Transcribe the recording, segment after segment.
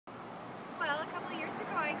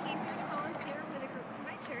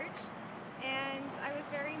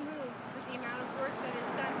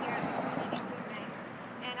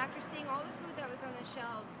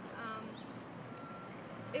shelves,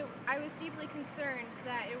 I was deeply concerned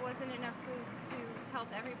that it wasn't enough food to help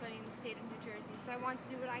everybody in the state of New Jersey. So I wanted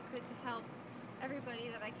to do what I could to help everybody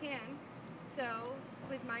that I can. So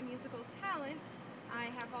with my musical talent, I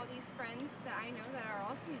have all these friends that I know that are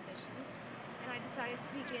also musicians, and I decided to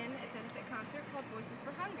begin a benefit concert called Voices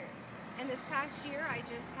for Hunger. And this past year, I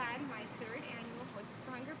just had my 3rd annual Voices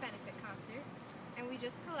for Hunger benefit concert, and we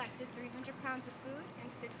just collected 300 pounds of food and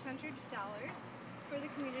 $600 for the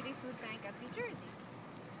Community Food Bank of New Jersey.